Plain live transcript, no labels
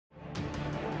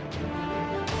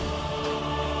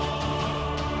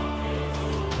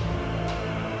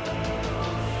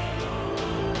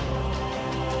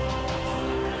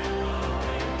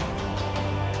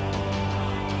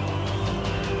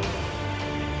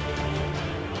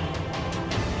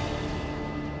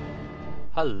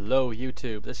Hello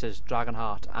YouTube, this is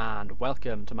Dragonheart and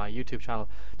welcome to my YouTube channel.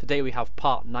 Today we have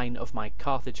part 9 of my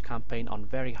Carthage campaign on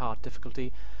very hard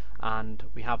difficulty, and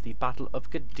we have the Battle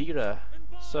of Gaetuli.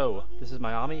 So, this is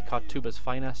my army, Carthuba's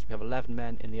finest. We have 11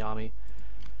 men in the army.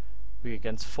 We're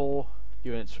against 4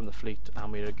 units from the fleet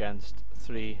and we're against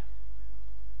 3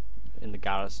 in the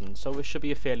garrison. So it should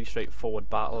be a fairly straightforward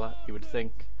battle, you would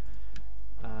think.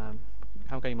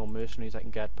 I haven't got any more mercenaries I can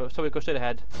get, but so we'll go straight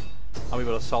ahead and we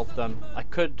will assault them. I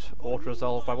could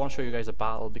auto-resolve, but I want to show you guys a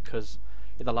battle because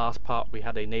in the last part we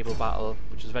had a naval battle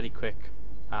which was very quick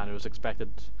and it was expected.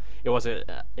 It was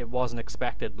an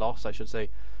expected loss, I should say.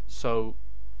 So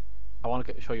I want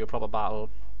to show you a proper battle.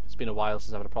 It's been a while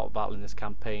since I've had a proper battle in this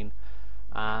campaign,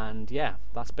 and yeah,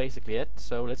 that's basically it.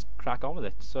 So let's crack on with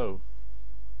it. So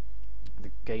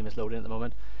the game is loading at the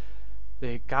moment.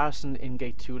 The garrison in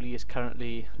Gaetuli is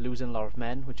currently losing a lot of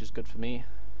men, which is good for me,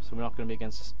 so we're not going to be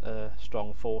against a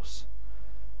strong force.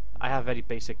 I have very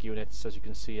basic units. As you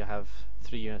can see, I have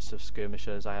 3 units of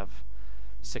skirmishers, I have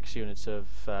 6 units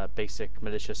of basic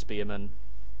militia spearmen.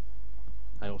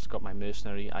 I also got my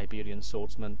mercenary Iberian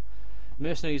swordsman.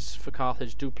 Mercenaries for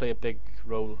Carthage do play a big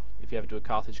role if you ever do a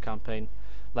Carthage campaign.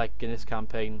 Like in this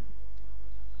campaign,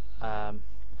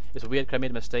 it's weird because I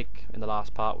made a mistake in the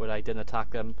last part where I didn't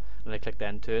attack them and I clicked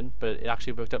end turn, but it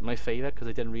actually worked out in my favour because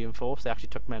they didn't reinforce. They actually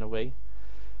took men away.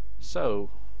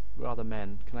 So, where are the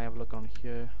men? Can I have a look on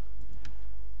here?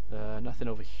 Nothing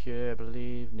over here, I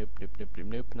believe. Nope, nope, nope, nope,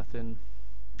 nope, nothing.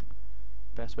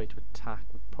 Best way to attack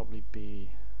would probably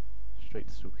be straight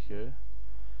through here.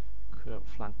 Could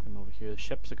outflank them over here. The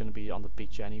ships are going to be on the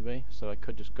beach anyway, so I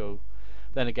could just go.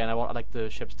 Then again, I like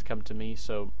the ships to come to me,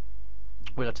 so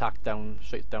we'll attack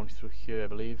straight down through here, I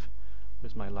believe.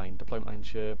 Where's my line? Deployment line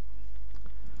here.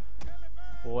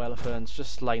 Oh, elephants,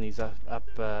 just line these up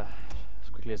as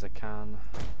quickly as I can.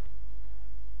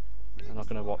 I'm not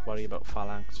going to worry about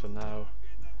phalanx for now.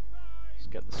 Just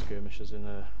get the skirmishers in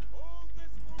a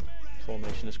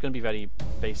formation. It's going to be very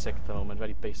basic at the moment,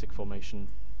 very basic formation.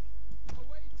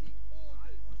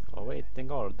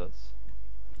 Awaiting orders.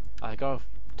 I gotta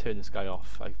turn this guy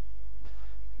off. I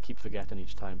keep forgetting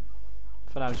each time.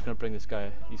 For now I'm just going to bring these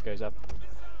guys up.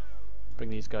 Bring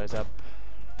these guys up.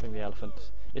 Bring the elephant.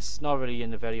 It's not really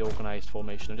in a very organised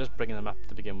formation. I'm just bringing them up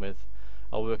to begin with.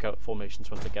 I'll work out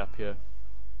formations once I get up here.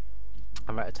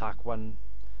 I might attack one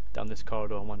down this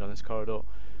corridor and one down this corridor.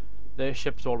 Their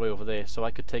ship's all the way over there, so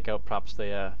I could take out perhaps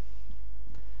their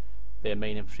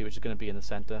main infantry, which is going to be in the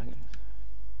centre.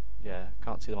 Yeah,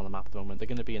 can't see them on the map at the moment. They're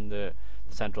going to be in the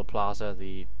central plaza,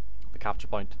 the capture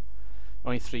point.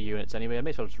 Only 3 units anyway. I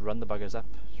may as well just run the buggers up.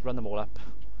 Just run them all up.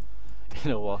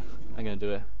 You know what? I'm going to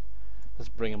do it. Let's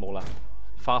bring them all up.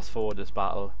 Fast forward this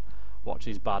battle. Watch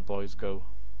these bad boys go.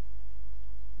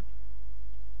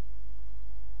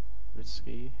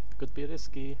 Risky. It could be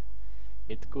risky.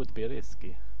 It could be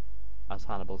risky, as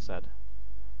Hannibal said.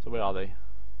 So where are they?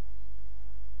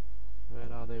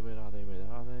 Where are they? Where are they? Where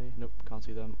are they? Nope, can't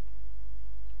see them.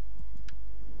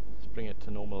 Let's bring it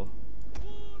to normal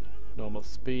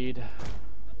speed.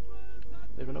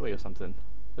 They've run away or something.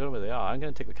 I don't know where they are. I'm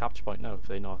going to take the capture point now if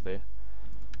they're not there.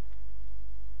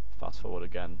 Fast forward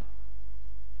again.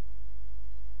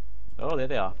 Oh, there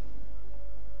they are.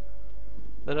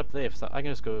 They're up there. I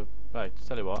can just go. Right,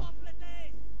 tell you what.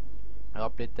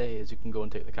 Update days. You can go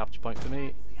and take the capture point for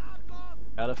me.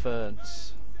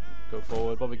 Elephants. Go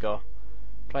forward. What we got?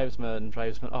 Tribesmen.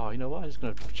 Oh, you know what? I'm just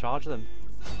going to charge them.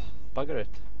 Bugger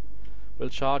it. We'll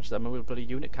charge them and we'll bloody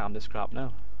unit cam this crap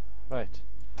now. Right.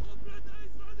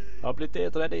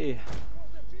 Update ready.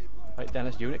 Right then,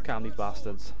 let's unit cam these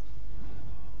bastards.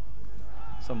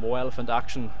 Some more elephant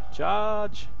action.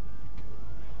 Charge!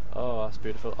 Oh, that's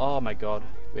beautiful. Oh my god.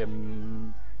 We are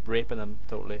raping them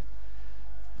totally.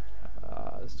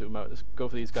 Let's do them out. Let's go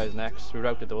for these guys next. We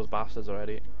routed those bastards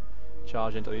already.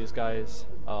 Charge into these guys.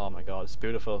 Oh my god, it's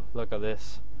beautiful. Look at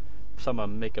this.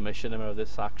 Someone make a mission of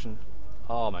this action.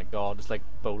 Oh my god, it's like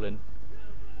bowling.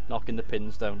 Knocking the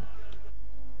pins down.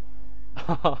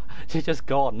 She's just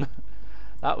gone.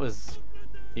 That was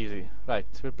easy. Right,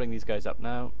 we'll bring these guys up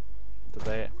now. To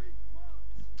there.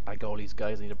 I got all these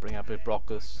guys I need to bring up. We'll block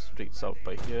the streets out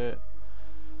by here.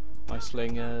 My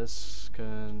slingers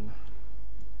can...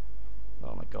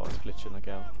 Oh my god, it's glitching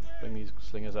again. Bring these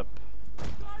slingers up.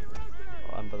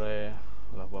 One by there.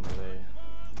 I'll have one by there.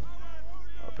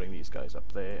 I'll bring these guys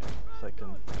up there if I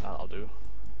can. That'll do.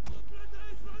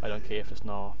 I don't care if it's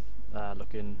not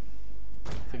looking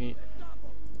thingy.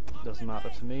 Doesn't matter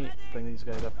to me. Bring these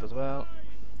guys up as well.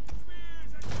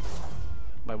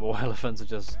 My war elephants are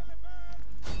just...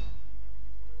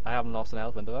 I haven't lost an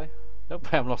elephant, do I? Nope,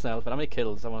 I haven't lost an elephant. How many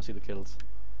kills? I want to see the kills.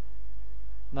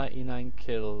 99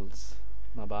 kills.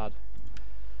 Not bad.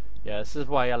 Yeah, this is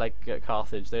why I like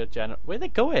Carthage. They're where are they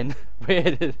going?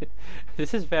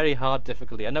 This is very hard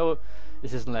difficulty. I know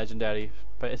this isn't legendary,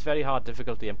 but it's very hard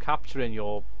difficulty. I'm capturing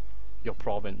your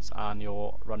province and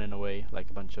you're running away like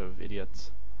a bunch of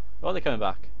idiots. Oh, they're coming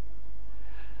back.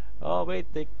 Oh wait,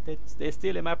 they're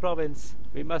stealing my province.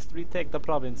 We must retake the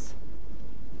province.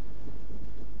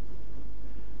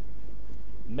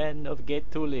 Men of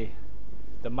Gaetuli,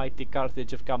 the mighty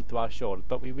Carthage have come to our shore,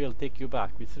 but we will take you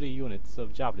back with 3 units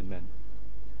of javelin men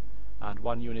and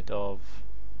 1 unit of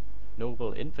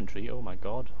noble infantry. Oh my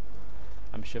god,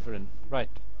 I'm shivering. Right,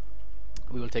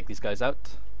 we will take these guys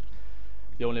out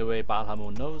the only way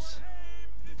Balhamon knows.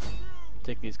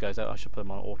 Take these guys out. I should put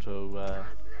them on auto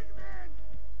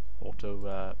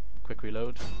quick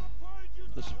reload.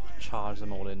 Just charge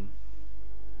them all in.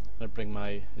 I'm gonna bring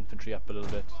my infantry up a little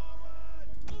bit.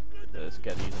 Let's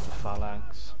get these into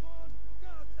phalanx.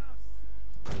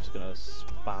 I'm just gonna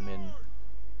spam in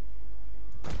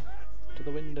to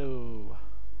the window,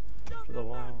 to the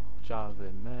wall.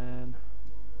 Javelin man.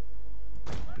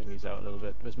 Bring these out a little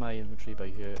bit. Where's my infantry by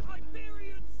here?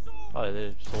 Oh,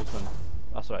 they're swordsmen.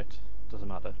 That's right. Doesn't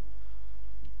matter.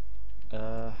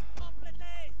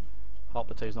 Hot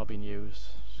potatoes not being used.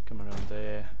 Just come around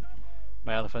there.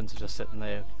 My elephants are just sitting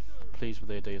there, pleased with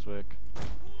their day's work.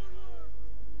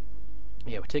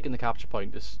 Yeah, we're taking the capture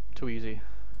point. It's too easy.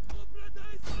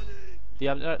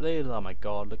 Oh my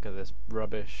god, look at this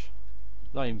rubbish.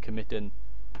 Not even committing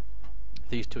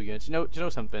these 2 units. Do you know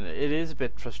something? It is a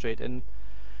bit frustrating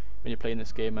when you're playing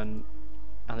this game and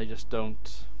they just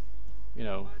don't, you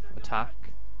know, attack.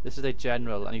 This is a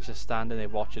general and he's just standing there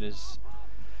watching his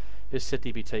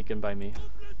city be taken by me.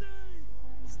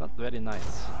 It's not very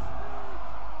nice.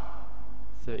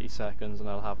 30 seconds and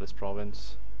I'll have this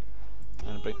province.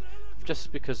 And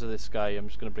just because of this guy, I'm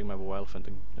just going to bring my war elephant.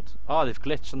 Oh, they've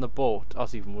glitched on the boat. Oh,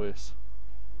 that's even worse.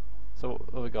 So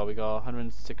what we got? We got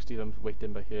 160 of them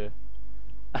waiting by here,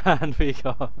 and we've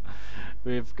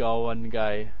got one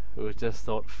guy who just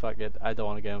thought, fuck it, I don't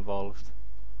want to get involved.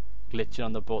 Glitching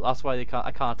on the boat. That's why I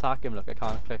can't attack him. Look, I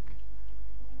can't click.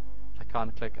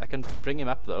 I can bring him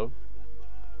up though.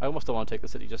 I almost don't want to take the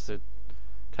city just to.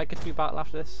 Can I continue battle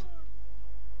after this?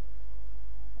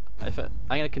 I'm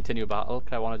going to continue battle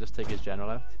because I want to just take his general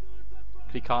out.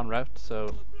 He can't route,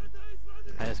 so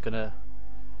I'm just going to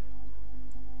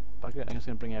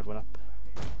bring everyone up.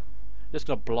 I'm just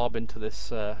going to blob into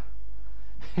this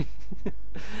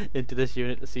into this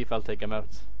unit to see if I'll take him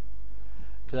out.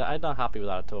 Because I'm not happy with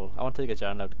that at all. I want to take a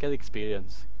general out, get the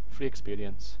experience, free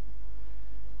experience,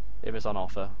 if it's on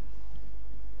offer.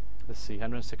 Let's see,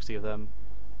 160 of them.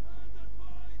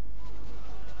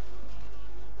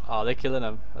 Oh, they're killing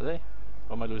them, are they?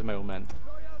 Or am I losing my own men?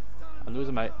 I'm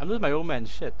losing my own men,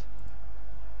 shit.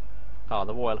 Oh,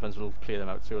 the war elephants will clear them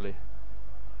out, surely.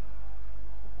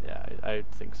 Yeah, I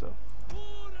think so.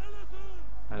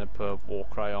 I'm gonna put war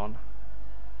cry on.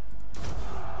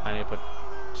 I'm gonna put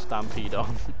stampede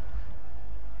on.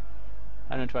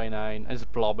 129, I'm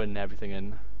just blobbing everything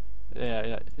in.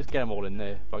 Yeah, just get them all in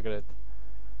there, bugger it.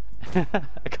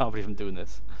 I can't believe I'm doing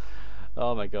this.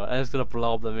 Oh my god, I'm just gonna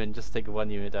blob them in, just take 1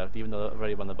 unit out, even though I've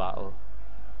already won the battle.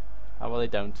 How are they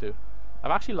down to?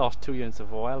 I've actually lost 2 units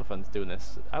of war elephants doing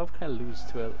this. How can I lose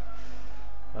 12?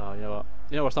 Oh, you know what?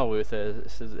 You know what's not worth it?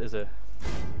 This is a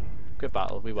good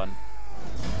battle, we won.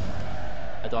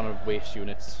 I don't want to waste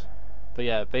units. But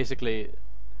yeah, basically,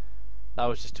 that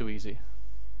was just too easy.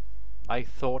 I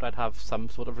thought I'd have some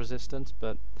sort of resistance,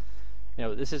 but you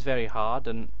know, this is very hard,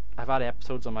 and I've had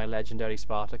episodes on my legendary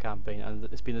Sparta campaign and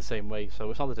it's been the same way,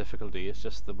 so it's not the difficulty, it's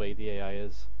just the way the AI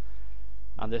is.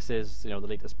 And this is, you know, the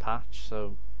latest patch,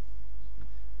 so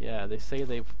yeah, they say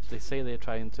they're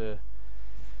trying to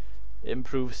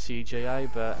improve CGI,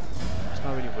 but it's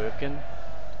not really working.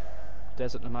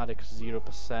 Desert Nomadic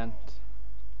 0%.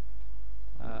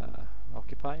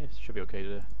 Occupy, it should be okay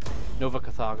to. Nova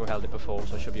Carthago held it before,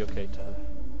 so it should be okay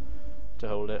to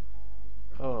hold it.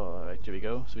 Oh, right, here we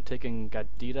go. So we're taking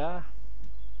Gadira.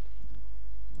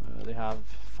 They have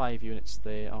 5 units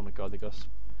there. Oh my god, they got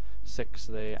 6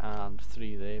 there and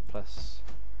 3 there, plus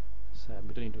 7.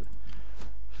 We don't need to.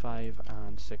 5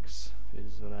 and 6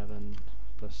 is 11,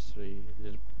 plus 3.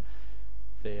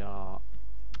 They are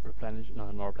replenished.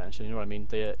 No, not replenishing, you know what I mean?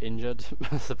 They are injured.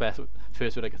 That's the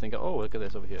first word I could think of. Oh, look at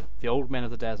this over here. The old men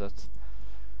of the desert.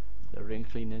 The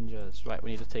wrinkly ninjas. Right,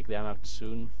 we need to take them out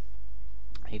soon.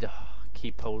 I need to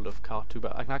keep hold of Carthage,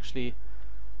 but I can actually.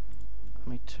 How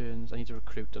many turns? I need to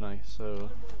recruit, don't I?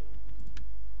 So,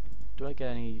 do I get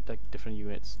any like different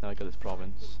units now I get this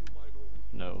province?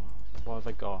 No. What have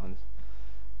I got?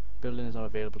 Building is not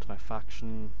available to my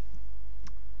faction.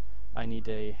 I need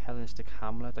a Hellenistic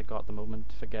hamlet. I got at the moment.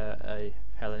 If I get a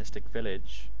Hellenistic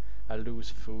village, I lose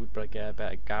food, but I get a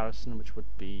better garrison, which would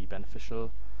be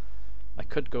beneficial. I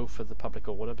could go for the public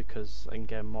order because I can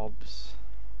get mobs.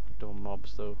 I don't want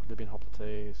mobs though. Libyan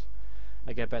hoplites.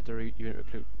 I get better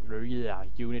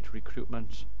unit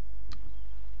recruitment.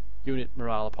 Unit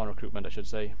morale upon recruitment, I should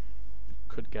say.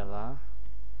 Could get that.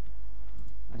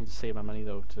 I need to save my money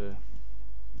though to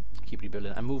keep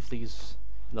rebuilding. I moved these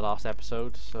in the last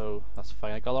episode, so that's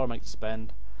fine. I got a lot of money to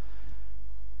spend.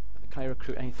 Can I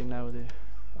recruit anything now?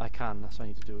 I can, that's what I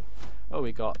need to do. Oh,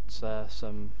 we got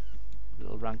some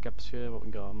little rank ups here. What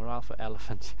we got? Morale for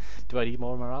elephants. Do I need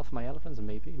more morale for my elephants?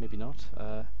 Maybe, maybe not.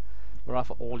 Morale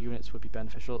for all units would be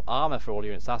beneficial. Armour for all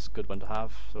units, that's a good one to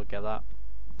have, so we'll get that.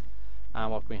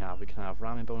 And what can we have? We can have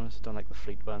ramming bonus, don't like the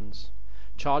fleet ones.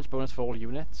 Charge bonus for all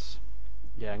units.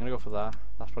 Yeah, I'm going to go for that.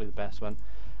 That's probably the best one.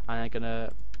 And I'm going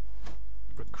to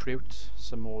recruit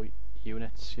some more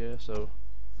units here, so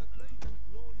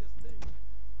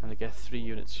I'm going to get 3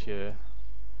 units here.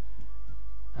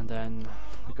 And then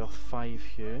we got 5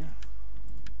 here.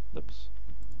 Oops.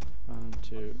 1,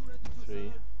 2,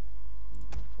 3,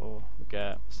 4. We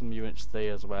get some units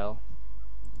there as well.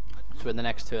 So in the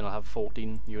next turn I'll have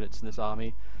 14 units in this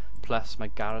army, plus my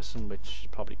garrison, which is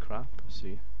probably crap. Let's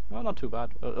see. No, not too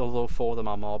bad. Although 4 of them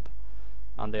are mob,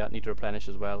 and they need to replenish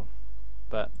as well.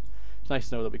 But it's nice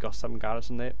to know that we got some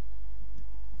garrison there.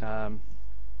 I'm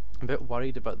a bit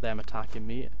worried about them attacking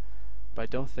me, but I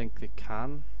don't think they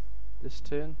can this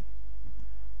turn.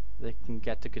 They can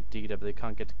get to Gadida, but they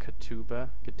can't get to Katuba.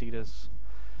 Gadida's...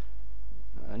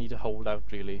 I need to hold out,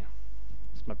 really.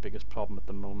 It's my biggest problem at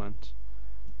the moment.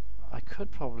 I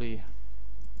could probably...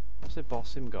 What's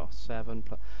Ibosim got? 7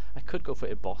 plus... I could go for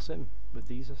Ibosim with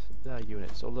these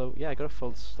units. Although, yeah, I got a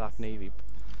full stack navy.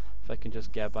 If I can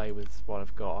just get by with what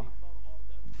I've got.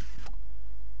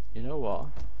 You know what?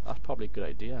 That's probably a good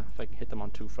idea. If I can hit them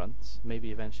on 2 fronts.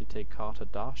 Maybe eventually take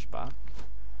Carthage back.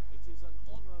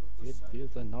 It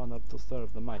is an honor to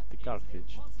serve the mighty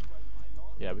Carthage.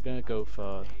 Yeah, we're going to go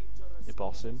for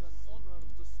Ibosim.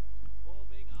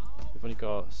 We've only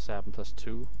got 7 plus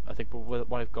 2. I think with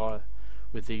what I've got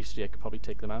with these 3, I could probably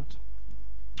take them out.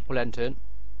 We'll end turn.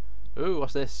 Ooh,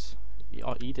 what's this?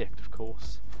 Oh, Edict, of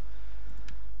course.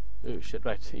 Ooh, shit,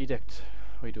 right. Edict.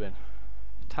 What are you doing?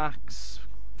 Tax.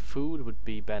 Food would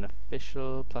be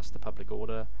beneficial, plus the public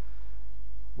order.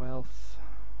 Wealth.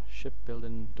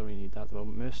 Shipbuilding. Don't really need that at the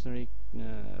moment. Mercenary.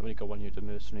 I've only got 1 unit of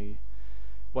mercenary.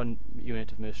 1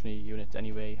 unit of mercenary unit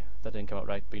anyway. That didn't come out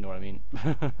right, but you know what I mean.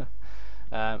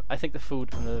 I think the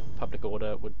food from the public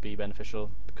order would be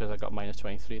beneficial because I got minus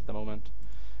 23 at the moment.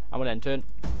 I'm going to end turn.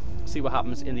 See what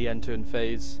happens in the end turn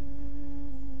phase.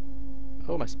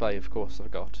 Oh, my spy, of course, I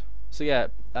forgot. So yeah,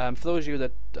 for those of you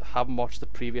that haven't watched the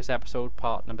previous episode,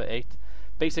 part number 8,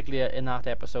 basically in that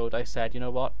episode I said, you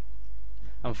know what,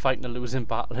 I'm fighting a losing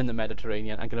battle in the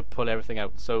Mediterranean, I'm going to pull everything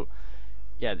out. So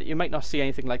yeah, you might not see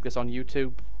anything like this on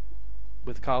YouTube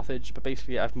with Carthage, but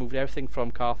basically I've moved everything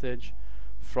from Carthage,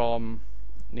 from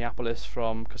Neapolis,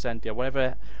 from Cosentia,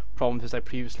 whatever provinces I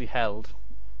previously held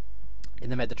in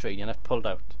the Mediterranean, I've pulled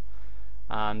out.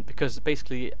 And because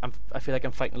basically I feel like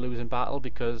I'm fighting a losing battle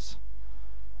because...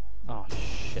 Oh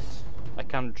shit. I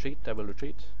can retreat, I will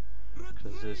retreat.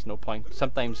 Because there's no point.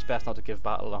 Sometimes it's best not to give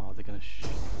battle. Oh, they're gonna shit.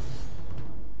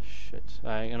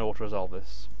 I'm gonna auto-resolve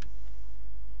this.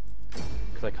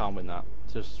 Because I can't win that.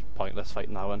 It's just pointless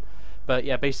fighting that one. But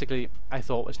yeah, basically I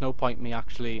thought there's no point me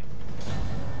actually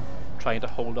trying to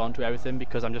hold on to everything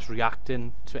because I'm just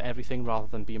reacting to everything rather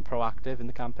than being proactive in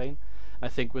the campaign. I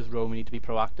think with Rome we need to be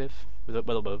proactive with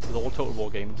all total war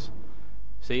games.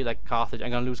 See, like Carthage, I'm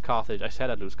going to lose Carthage. I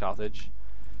said I'd lose Carthage.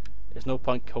 There's no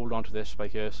point holding on to this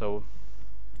right here, so...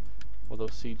 Although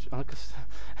siege...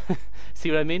 See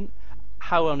what I mean?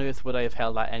 How on earth would I have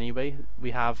held that anyway?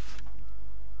 We have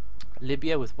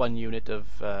Libya with 1 unit of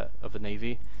the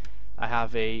navy. I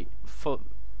have a full...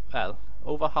 Well,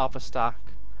 over half a stack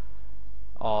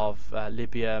of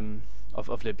Libya.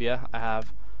 I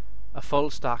have a full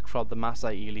stack from the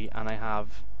Masaili, and I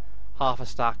have half a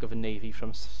stack of a navy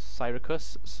from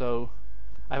Syracuse. So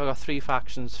I've got 3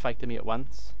 factions fighting me at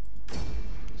once.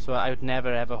 So I would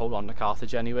never ever hold on to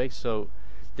Carthage anyway. So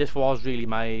this was really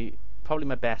probably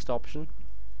my best option.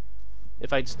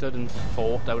 If I'd stood and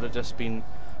fought, I would have just been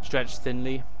stretched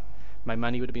thinly. My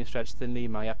money would have been stretched thinly.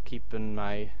 My upkeep and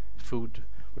my food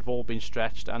would have all been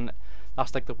stretched, and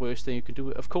that's like the worst thing you can do.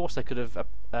 Of course, I could have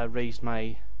raised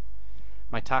my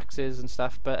taxes and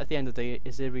stuff, but at the end of the day,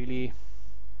 is there really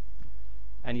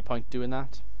any point doing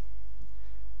that?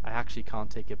 I actually can't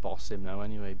take a boss sim now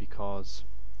anyway because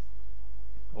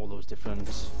all those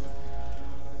different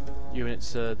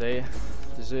units there.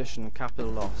 Desertion,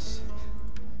 capital loss.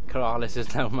 Corrales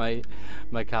is now my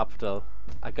capital.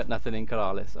 I got nothing in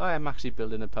Corrales. Oh, I'm actually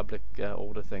building a public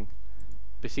order thing.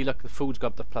 But see, look, the food's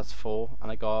got up to +4,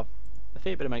 and I got a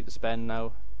fair bit of money to spend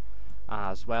now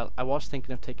as well. I was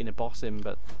thinking of taking a boss in,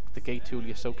 but the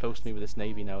Gaetuli is so close to me with this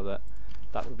navy now that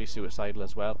that would be suicidal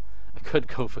as well. I could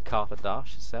go for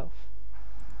Carthage itself.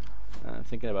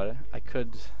 Thinking about it, I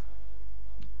could.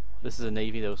 This is a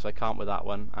navy though, so I can't with that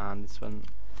one, and this one.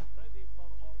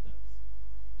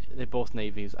 They're both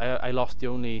navies. I lost the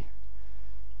only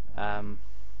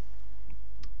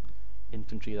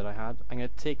infantry that I had. I'm going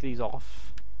to take these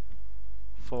off.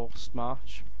 Forced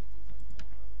march.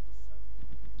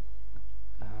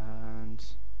 And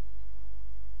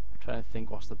I'm trying to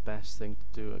think what's the best thing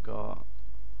to do. I got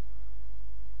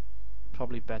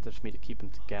probably better for me to keep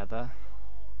them together.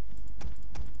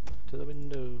 To the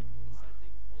window.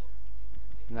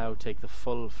 Now take the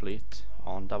full fleet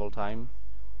on double time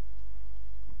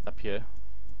up here,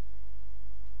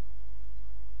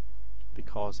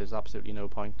 because there's absolutely no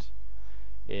point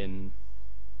in.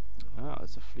 Oh,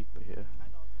 there's a fleet by here.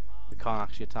 We can't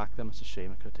actually attack them. It's a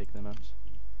shame. I could have taken them out.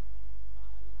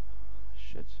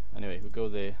 Shit. Anyway, we'll go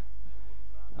there.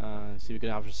 See, we're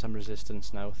going to have some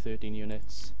resistance now. 13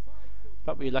 units.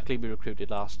 But luckily we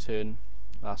recruited last turn.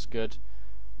 That's good.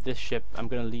 This ship, I'm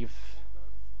going to leave.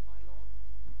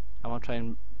 I want to try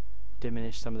and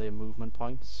diminish some of their movement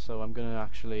points, so I'm going to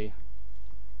actually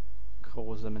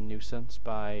cause them a nuisance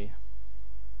by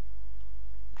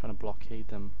trying to blockade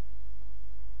them.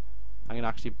 I'm going to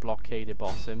actually blockade a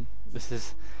boss him. This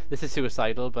is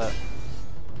suicidal, but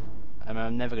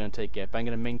I'm never going to take it. But I'm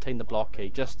going to maintain the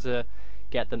blockade just to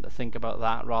get them to think about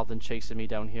that rather than chasing me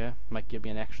down here. Might give me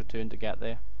an extra turn to get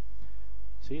there.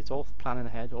 See, it's all planning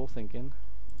ahead, all thinking.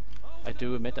 I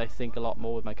do admit I think a lot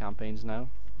more with my campaigns now.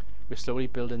 We're slowly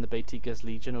building the Baetika's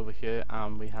Legion over here,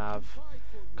 and we have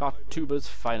Carthuba's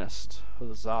finest.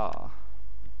 Huzzah!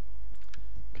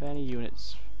 Okay, any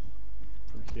units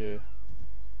from here?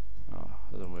 Oh,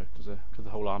 that doesn't work, does it? Because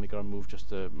the whole army got to move just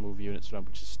to move units around,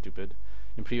 which is stupid.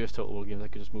 In previous Total War games I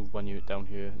could just move one unit down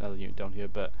here, another unit down here,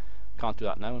 but can't do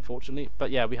that now, unfortunately.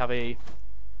 But yeah, we have a.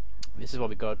 This is what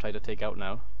we've got to try to take out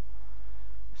now.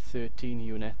 13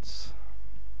 units.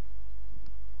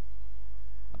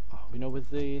 Oh, we know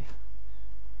with the.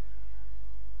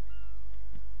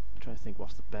 I'm trying to think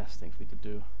what's the best thing for me to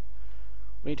do.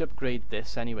 We need to upgrade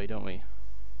this anyway, don't we?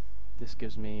 This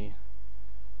gives me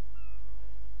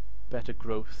better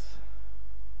growth.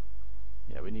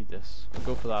 Yeah, we need this. We'll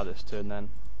go for that this turn then.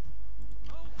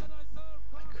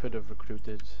 I could have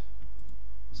recruited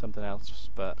something else,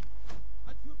 but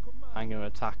I'm going to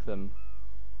attack them.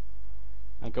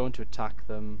 I'm going to attack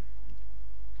them.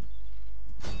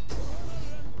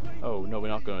 Oh, no, we're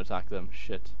not going to attack them.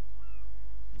 Shit.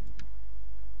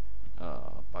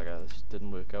 Oh, bugger, this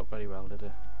didn't work out very well, did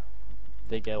it?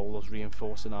 They get all those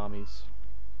reinforcing armies.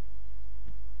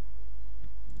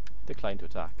 Decline to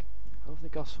attack. How have they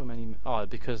got so many? Oh,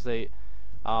 because they.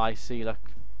 Ah, I see. Look,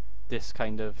 this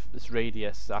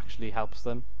radius actually helps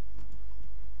them.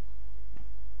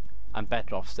 I'm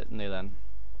better off sitting there then.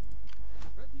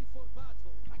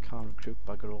 I can't recruit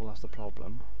bugger all. That's the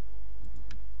problem.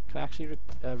 Can I actually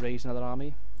raise another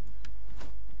army?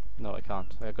 No, I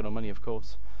can't. I've got no money, of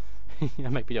course. I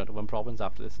might be down to one province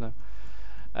after this now.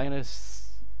 I'm gonna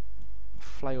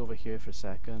fly over here for a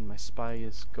second. My spy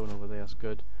is going over there. That's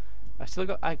good.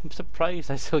 I'm surprised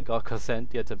I still got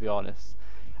Carcentia, to be honest.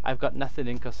 I've got nothing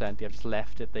in Carcentia, I've just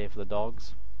left it there for the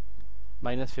dogs.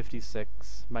 Minus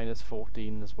 56, minus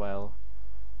 14 as well.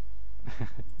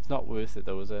 It's not worth it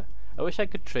though, is it? I wish I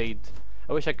could trade.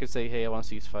 I wish I could say, hey, I want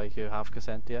to ceasefire here, have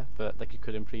Carcentia, but like you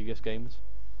could in previous games.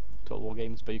 Total War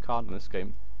games, but you can't in this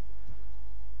game.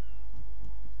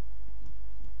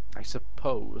 I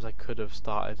suppose I could have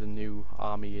started a new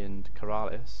army in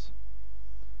Corrales.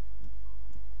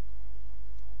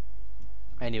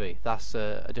 Anyway, that's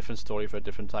a different story for a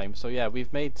different time. So yeah,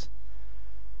 we've made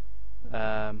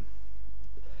oh,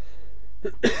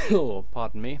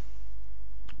 pardon me.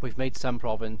 We've made some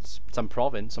province,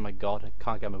 oh my god, I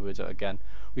can't get my words out again.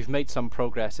 We've made some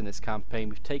progress in this campaign.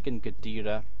 We've taken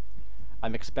Gadira.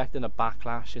 I'm expecting a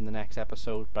backlash in the next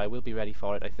episode, but I will be ready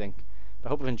for it, I think. But I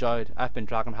hope you've enjoyed. I've been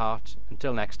Dragonheart.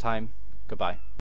 Until next time, goodbye.